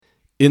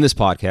In this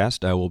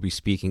podcast, I will be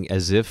speaking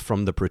as if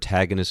from the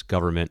protagonist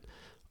government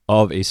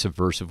of a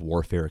subversive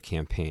warfare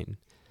campaign.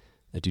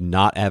 I do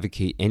not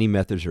advocate any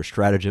methods or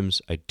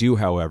stratagems. I do,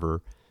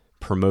 however,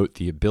 promote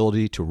the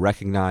ability to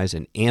recognize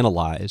and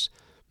analyze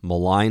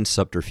malign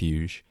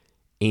subterfuge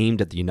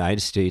aimed at the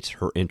United States,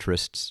 her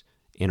interests,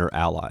 and her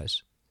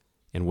allies,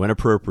 and when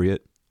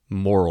appropriate,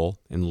 moral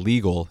and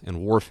legal in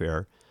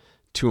warfare,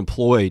 to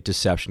employ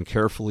deception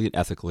carefully and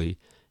ethically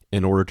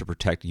in order to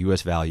protect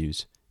U.S.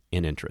 values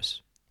and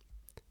interests.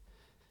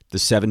 The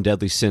 7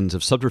 deadly sins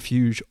of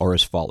subterfuge are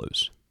as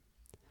follows.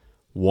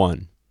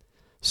 1.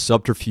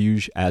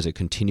 Subterfuge as a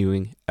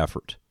continuing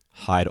effort.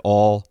 Hide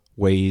all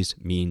ways,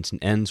 means,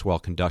 and ends while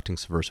conducting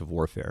subversive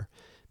warfare,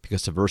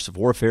 because subversive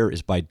warfare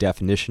is by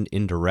definition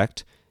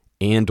indirect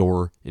and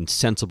or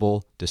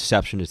insensible.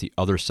 Deception is the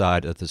other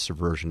side of the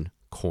subversion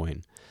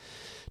coin.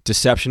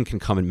 Deception can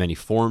come in many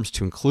forms,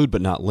 to include but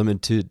not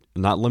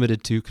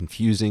limited to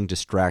confusing,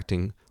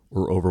 distracting,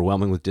 or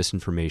overwhelming with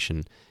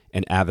disinformation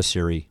an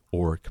adversary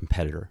or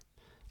competitor.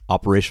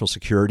 Operational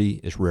security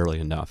is rarely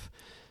enough.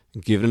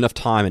 Given enough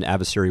time, an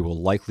adversary will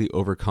likely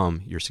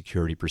overcome your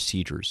security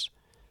procedures.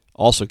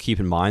 Also keep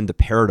in mind the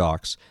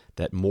paradox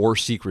that more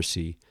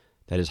secrecy,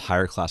 that is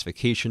higher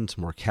classifications,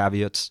 more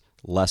caveats,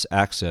 less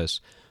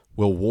access,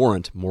 will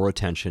warrant more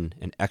attention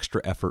and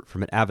extra effort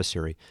from an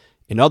adversary.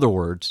 In other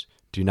words,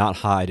 do not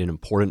hide an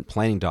important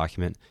planning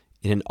document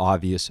in an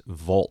obvious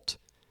vault,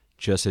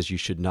 just as you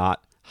should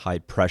not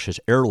hide precious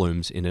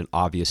heirlooms in an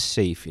obvious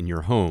safe in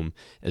your home,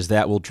 as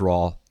that will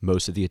draw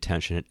most of the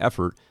attention and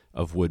effort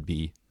of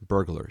would-be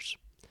burglars.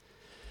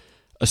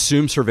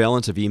 Assume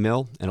surveillance of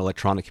email and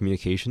electronic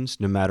communications,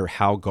 no matter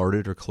how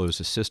guarded or closed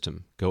the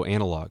system. Go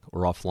analog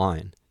or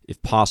offline,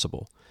 if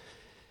possible.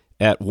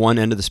 At one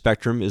end of the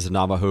spectrum is the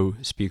Navajo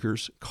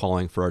speakers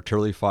calling for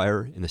artillery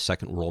fire in the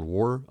Second World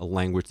War, a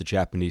language the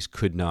Japanese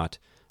could not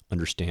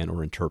understand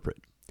or interpret.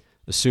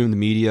 Assume the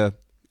media,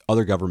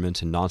 other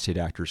governments, and non-state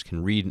actors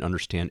can read and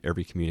understand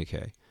every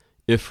communique.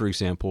 If, for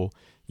example,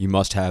 you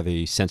must have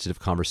a sensitive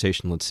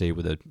conversation, let's say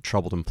with a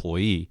troubled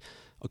employee,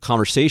 a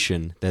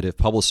conversation that, if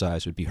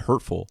publicized, would be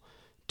hurtful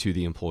to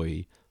the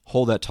employee,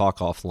 hold that talk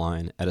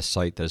offline at a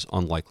site that is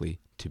unlikely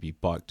to be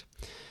bugged.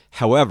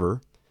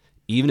 However,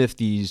 even if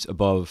these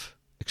above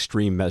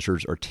extreme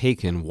measures are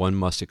taken, one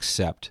must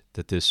accept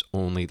that this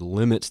only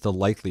limits the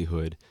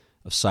likelihood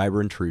of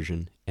cyber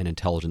intrusion and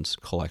intelligence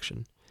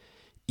collection.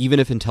 Even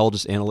if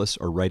intelligence analysts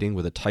are writing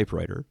with a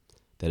typewriter,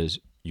 that is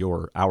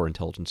our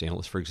intelligence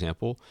analyst, for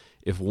example,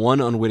 if one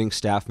unwitting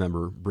staff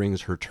member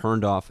brings her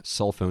turned-off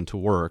cell phone to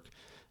work,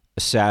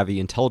 a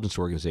savvy intelligence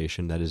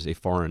organization, that is a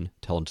foreign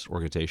intelligence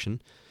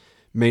organization,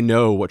 may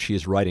know what she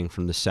is writing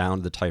from the sound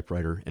of the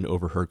typewriter and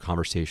overheard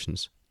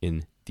conversations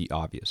in the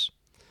office.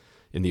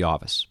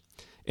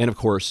 And of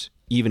course,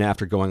 even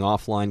after going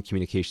offline,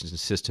 communications and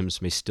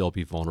systems may still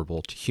be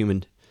vulnerable to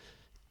human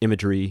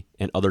imagery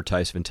and other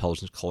types of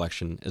intelligence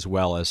collection, as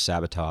well as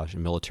sabotage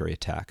and military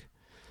attack.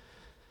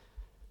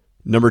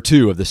 Number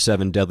 2 of the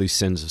 7 deadly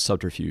sins of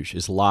subterfuge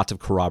is lots of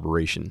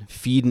corroboration.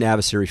 Feed an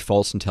adversary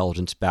false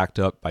intelligence backed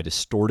up by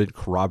distorted,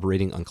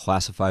 corroborating,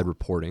 unclassified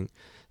reporting,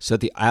 so that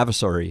the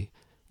adversary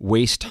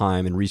wastes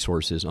time and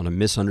resources on a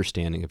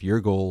misunderstanding of your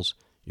goals,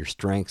 your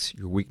strengths,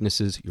 your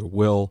weaknesses, your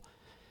will,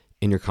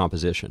 and your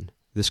composition.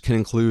 This can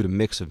include a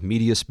mix of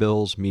media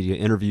spills, media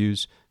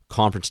interviews,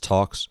 conference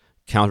talks,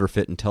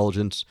 counterfeit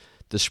intelligence,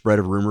 the spread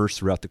of rumors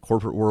throughout the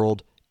corporate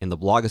world, in the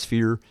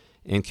blogosphere,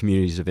 and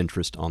communities of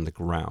interest on the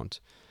ground.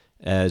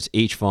 As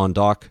H. von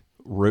Dock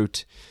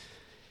wrote,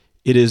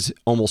 it is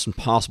almost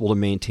impossible to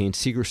maintain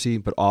secrecy,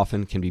 but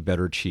often can be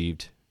better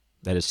achieved.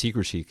 That is,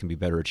 secrecy can be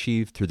better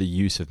achieved through the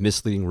use of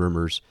misleading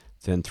rumors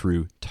than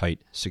through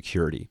tight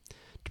security,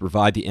 to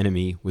provide the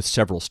enemy with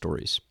several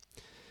stories.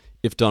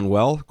 If done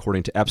well,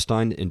 according to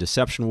Epstein in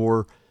Deception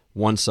War,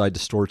 one side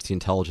distorts the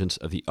intelligence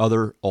of the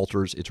other,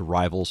 alters its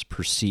rival's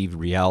perceived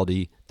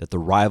reality, that the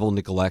rival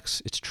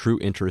neglects its true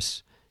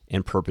interests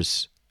and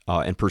purpose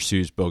and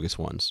pursues bogus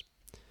ones.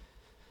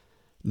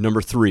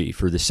 Number 3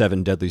 for the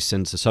 7 deadly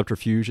sins of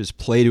subterfuge is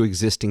play to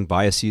existing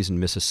biases and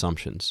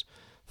misassumptions.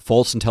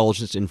 False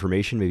intelligence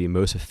information may be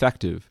most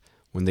effective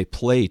when they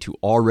play to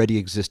already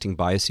existing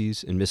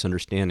biases and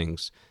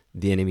misunderstandings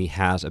the enemy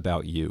has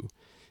about you.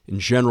 In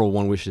general,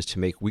 one wishes to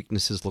make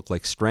weaknesses look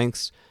like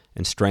strengths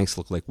and strengths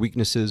look like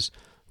weaknesses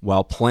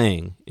while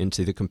playing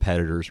into the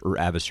competitors' or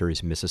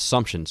adversaries'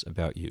 misassumptions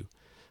about you.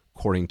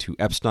 According to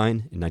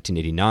Epstein in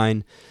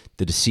 1989,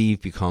 the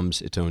deceived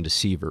becomes its own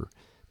deceiver.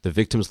 The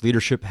victim's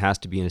leadership has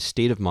to be in a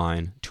state of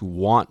mind to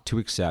want to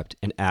accept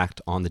and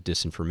act on the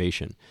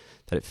disinformation,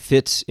 that it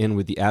fits in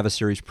with the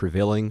adversary's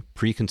prevailing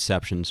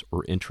preconceptions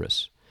or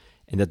interests,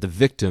 and that the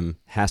victim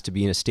has to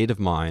be in a state of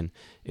mind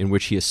in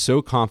which he is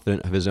so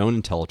confident of his own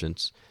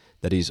intelligence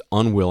that he is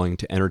unwilling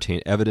to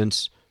entertain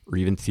evidence or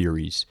even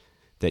theories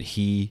that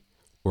he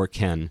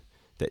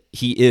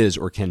is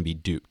or can be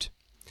duped.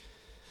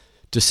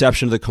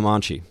 Deception of the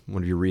Comanche,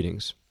 one of your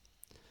readings.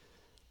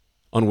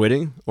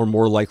 Unwitting, or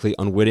more likely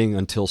unwitting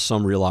until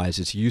some realize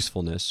its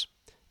usefulness,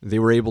 they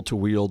were able to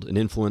wield an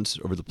influence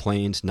over the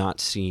plains not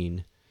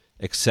seen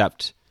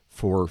except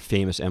for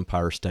famous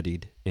empires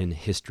studied in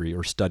history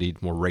or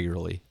studied more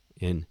regularly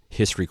in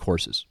history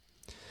courses.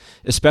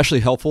 Especially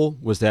helpful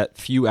was that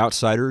few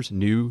outsiders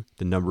knew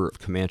the number of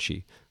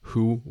Comanche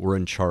who were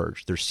in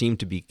charge. There seemed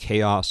to be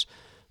chaos,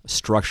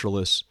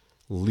 structureless,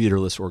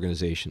 leaderless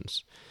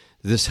organizations.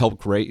 This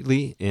helped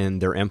greatly in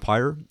their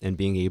empire and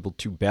being able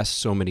to best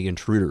so many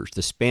intruders,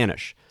 the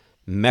Spanish,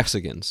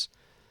 Mexicans,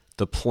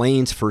 the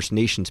Plains First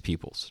Nations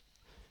peoples,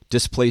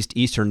 displaced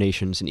Eastern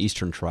nations and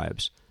Eastern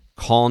tribes,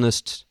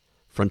 colonists,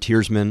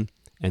 frontiersmen,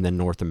 and then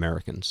North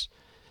Americans.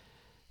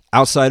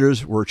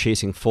 Outsiders were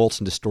chasing false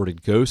and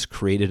distorted ghosts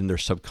created in their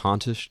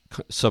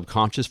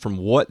subconscious from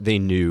what they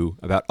knew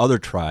about other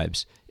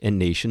tribes and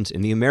nations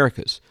in the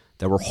Americas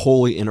that were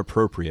wholly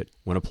inappropriate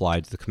when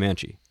applied to the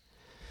Comanche.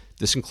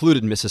 This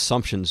included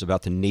misassumptions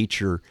about the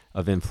nature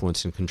of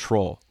influence and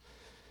control,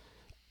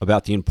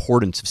 about the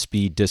importance of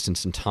speed,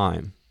 distance, and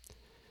time,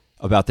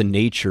 about the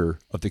nature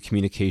of the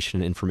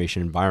communication and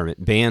information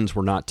environment. Bands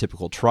were not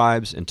typical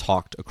tribes and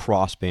talked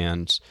across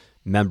bands.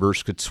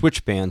 Members could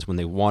switch bands when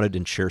they wanted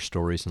and share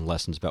stories and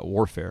lessons about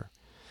warfare.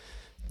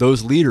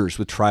 Those leaders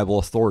with tribal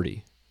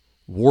authority,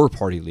 war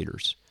party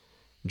leaders,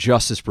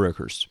 justice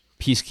brokers,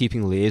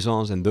 peacekeeping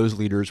liaisons, and those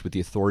leaders with the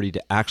authority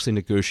to actually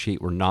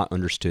negotiate were not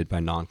understood by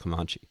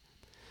non-Comanche.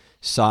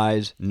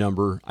 Size,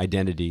 number,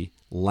 identity,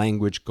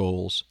 language,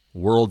 goals,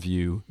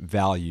 worldview,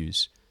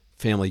 values,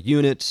 family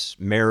units,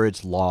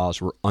 marriage,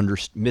 laws were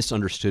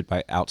misunderstood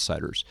by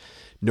outsiders.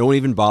 No one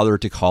even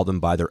bothered to call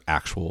them by their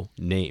actual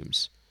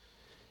names,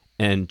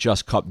 and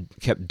just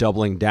kept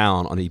doubling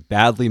down on a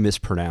badly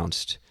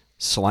mispronounced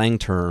slang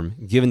term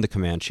given the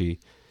Comanche,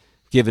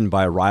 given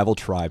by a rival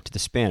tribe to the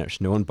Spanish.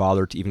 No one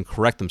bothered to even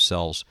correct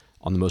themselves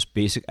on the most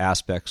basic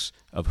aspects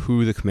of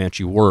who the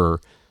Comanche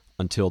were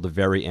until the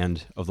very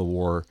end of the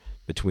war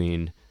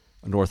between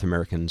North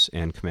Americans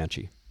and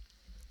Comanche.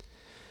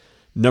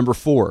 Number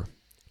 4,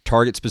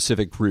 target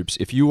specific groups.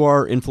 If you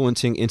are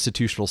influencing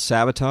institutional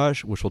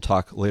sabotage, which we'll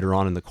talk later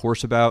on in the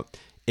course about,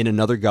 in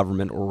another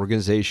government or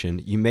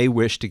organization, you may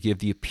wish to give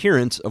the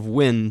appearance of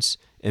wins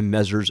and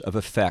measures of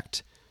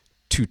effect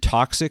to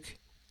toxic,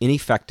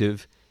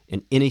 ineffective,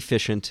 and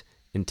inefficient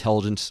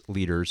intelligence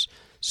leaders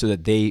so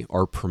that they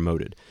are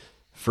promoted.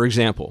 For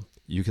example,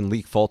 you can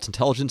leak false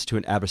intelligence to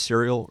an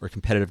adversarial or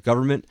competitive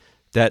government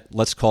that,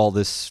 let's call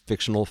this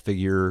fictional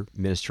figure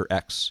Minister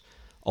X,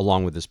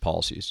 along with his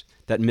policies,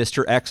 that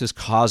Mr. X is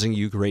causing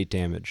you great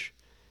damage,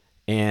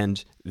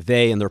 and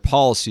they and their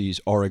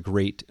policies are a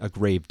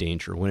grave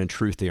danger, when in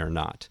truth they are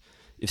not.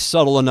 If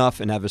subtle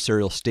enough, an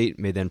adversarial state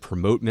may then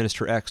promote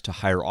Minister X to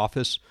higher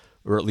office,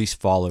 or at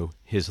least follow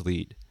his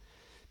lead.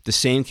 The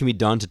same can be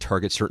done to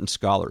target certain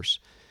scholars.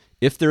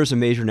 If there is a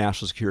major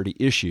national security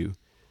issue,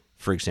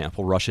 for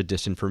example, Russia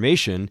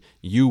disinformation,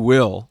 you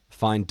will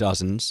find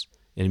dozens,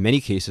 in many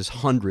cases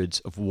hundreds,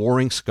 of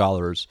warring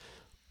scholars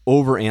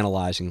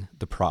overanalyzing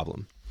the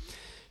problem.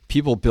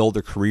 People build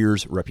their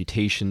careers,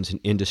 reputations, and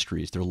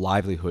industries, their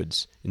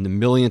livelihoods, in the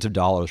millions of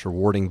dollars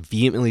rewarding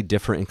vehemently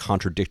different and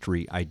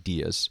contradictory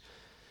ideas.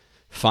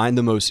 Find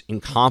the most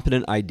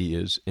incompetent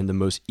ideas and the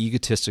most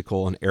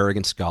egotistical and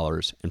arrogant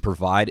scholars and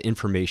provide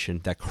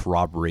information that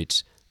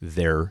corroborates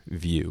their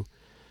view.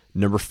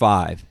 Number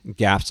 5,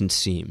 gaps and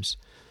seams.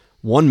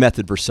 One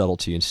method for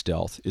subtlety and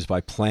stealth is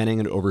by planning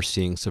and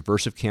overseeing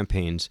subversive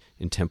campaigns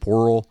in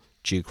temporal,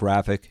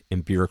 geographic,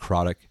 and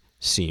bureaucratic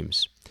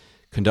seams.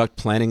 Conduct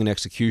planning and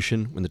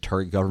execution when the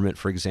target government,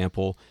 for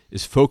example,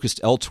 is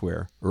focused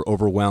elsewhere or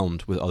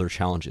overwhelmed with other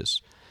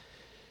challenges.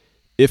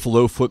 If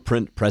low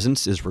footprint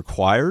presence is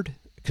required,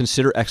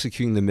 consider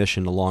executing the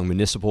mission along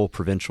municipal,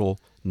 provincial,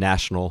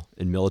 national,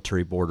 and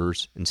military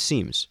borders and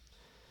seams.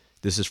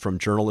 This is from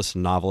journalist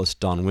and novelist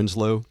Don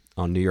Winslow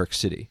on New York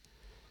City.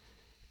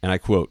 And I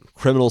quote,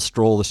 "Criminals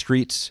stroll the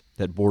streets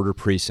that border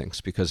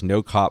precincts because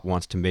no cop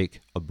wants to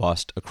make a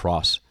bust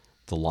across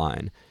the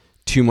line.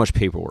 Too much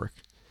paperwork.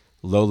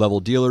 Low-level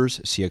dealers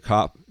see a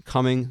cop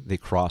coming, they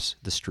cross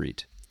the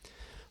street."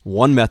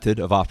 One method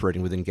of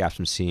operating within gaps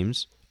and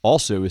seams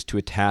also is to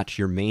attach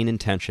your main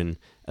intention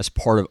as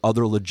part of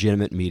other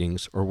legitimate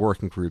meetings or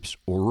working groups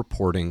or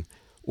reporting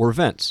or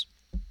events.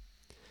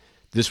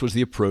 This was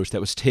the approach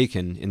that was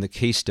taken in the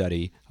case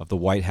study of the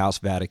White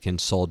House-Vatican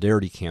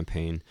Solidarity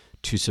Campaign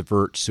to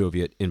subvert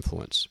Soviet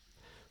influence.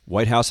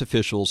 White House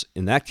officials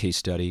in that case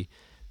study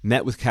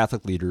met with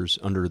Catholic leaders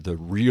under the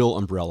real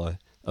umbrella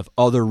of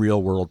other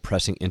real-world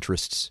pressing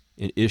interests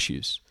and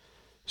issues.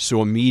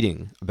 So a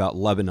meeting about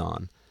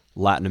Lebanon,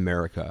 Latin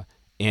America,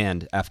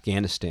 and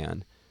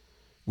Afghanistan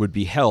would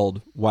be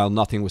held while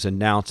nothing was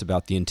announced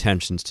about the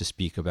intentions to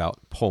speak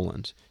about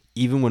Poland,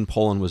 even when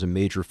Poland was a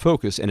major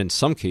focus and in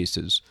some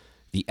cases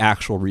the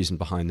actual reason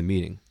behind the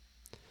meeting.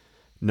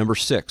 Number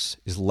 6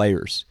 is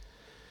layers.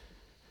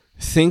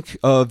 Think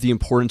of the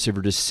importance of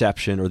your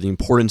deception or the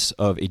importance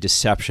of a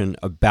deception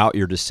about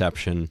your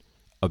deception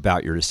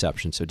about your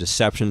deception. So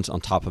deceptions on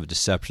top of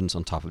deceptions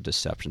on top of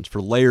deceptions.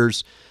 For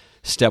layers,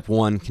 step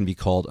 1 can be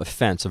called a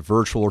fence, a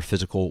virtual or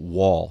physical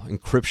wall.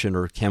 Encryption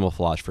or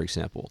camouflage, for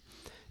example,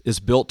 is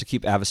built to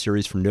keep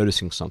adversaries from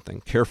noticing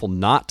something. Careful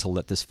not to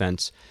let this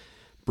fence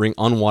bring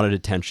unwanted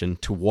attention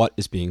to what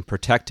is being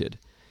protected.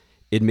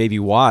 It may be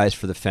wise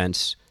for the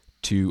fence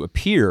to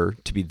appear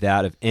to be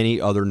that of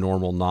any other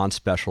normal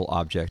non-special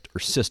object or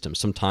system.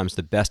 Sometimes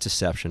the best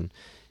deception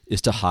is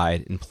to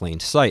hide in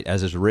plain sight.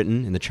 As is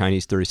written in the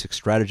Chinese 36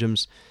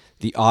 stratagems,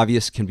 the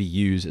obvious can be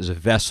used as a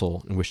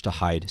vessel in which to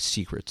hide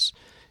secrets.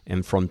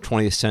 And from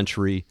 20th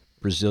century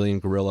Brazilian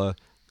guerrilla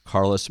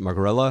Carlos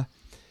Magrela,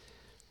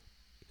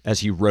 as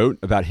he wrote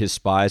about his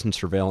spies and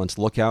surveillance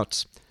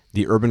lookouts,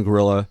 the urban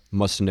guerrilla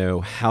must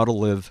know how to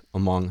live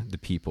among the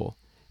people,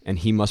 and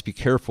he must be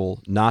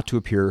careful not to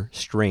appear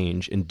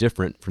strange and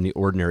different from the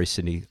ordinary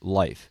city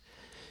life.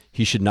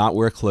 He should not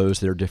wear clothes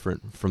that are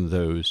different from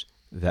those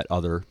that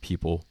other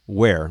people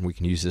wear. And we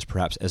can use this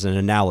perhaps as an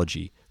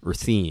analogy or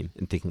theme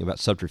in thinking about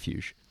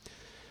subterfuge.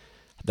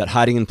 That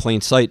hiding in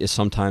plain sight is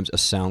sometimes a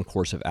sound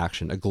course of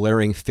action. A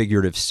glaring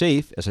figurative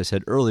safe, as I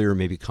said earlier,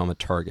 may become a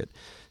target.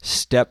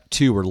 Step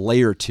 2 or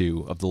layer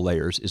 2 of the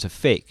layers is a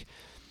fake.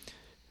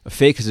 A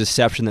fake is a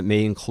deception that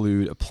may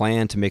include a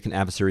plan to make an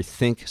adversary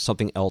think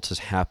something else is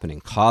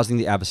happening, causing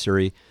the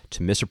adversary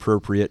to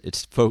misappropriate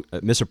its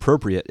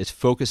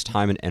focused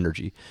time and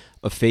energy.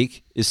 A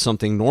fake is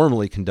something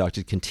normally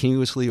conducted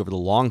continuously over the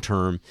long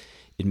term.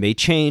 It may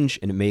change,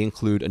 and it may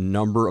include a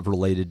number of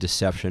related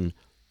deception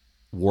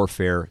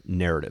warfare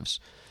narratives.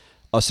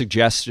 A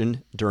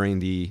suggestion during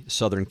the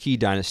Southern Qi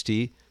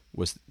dynasty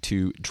was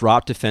to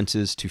drop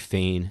defenses to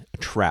feign a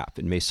trap.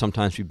 It may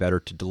sometimes be better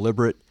to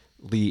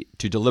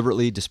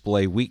deliberately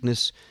display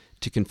weakness,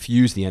 to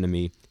confuse the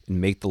enemy,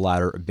 and make the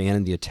latter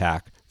abandon the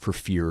attack for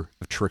fear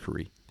of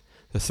trickery.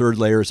 The third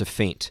layer is a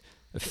feint.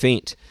 A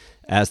feint,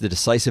 as the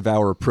decisive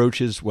hour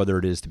approaches, whether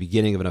it is the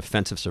beginning of an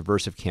offensive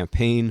subversive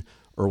campaign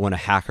or when a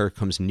hacker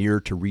comes near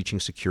to reaching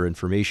secure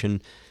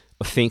information,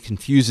 a feint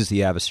confuses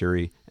the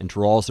adversary and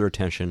draws their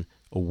attention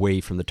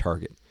away from the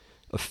target.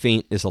 A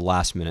feint is a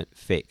last-minute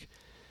fake.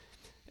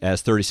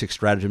 As 36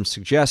 stratagems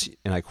suggest,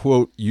 and I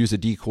quote, use a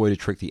decoy to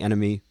trick the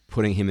enemy,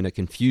 putting him in a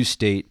confused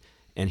state,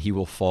 and he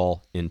will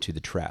fall into the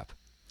trap.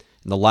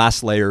 And the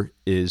last layer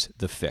is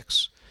the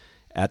fix.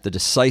 At the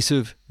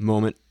decisive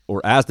moment,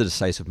 or as the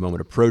decisive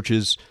moment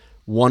approaches,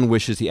 one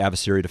wishes the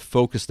adversary to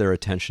focus their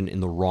attention in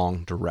the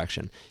wrong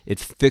direction. It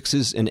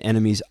fixes an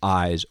enemy's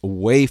eyes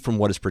away from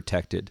what is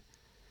protected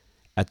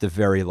at the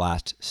very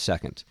last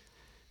second.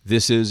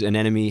 This is an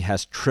enemy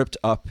has tripped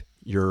up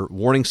your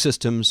warning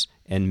systems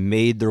and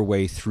made their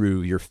way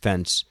through your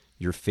fence,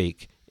 your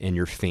fake, and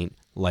your feint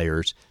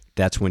layers.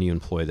 That's when you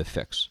employ the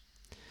fix.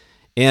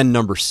 And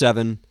number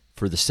 7,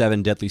 for the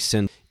 7 deadly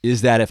sins,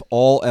 is that if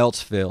all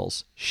else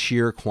fails,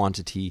 sheer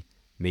quantity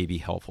may be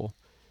helpful.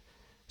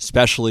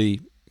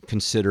 Especially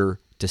consider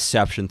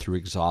deception through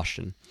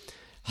exhaustion.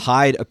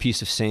 Hide a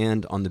piece of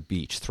sand on the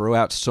beach. Throw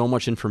out so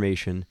much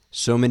information,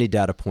 so many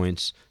data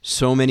points,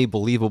 so many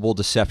believable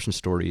deception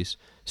stories,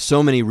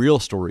 so many real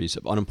stories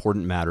of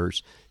unimportant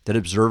matters that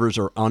observers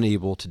are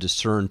unable to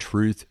discern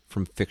truth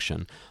from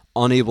fiction,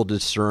 unable to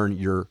discern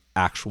your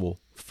actual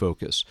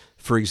focus.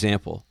 For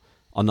example,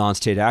 a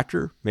non-state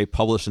actor may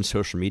publish on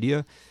social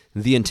media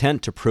the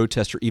intent to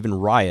protest or even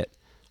riot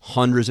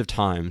hundreds of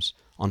times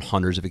on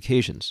hundreds of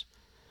occasions.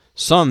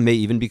 Some may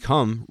even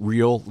become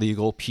real,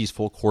 legal,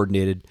 peaceful,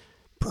 coordinated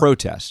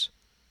protests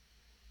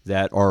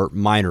that are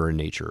minor in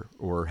nature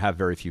or have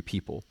very few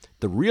people.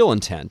 The real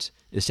intent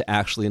is to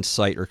actually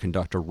incite or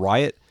conduct a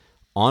riot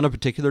on a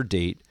particular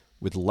date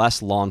with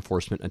less law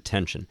enforcement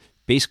attention.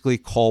 Basically,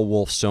 call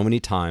wolf so many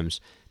times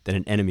that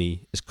an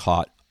enemy is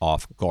caught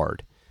off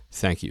guard.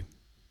 Thank you.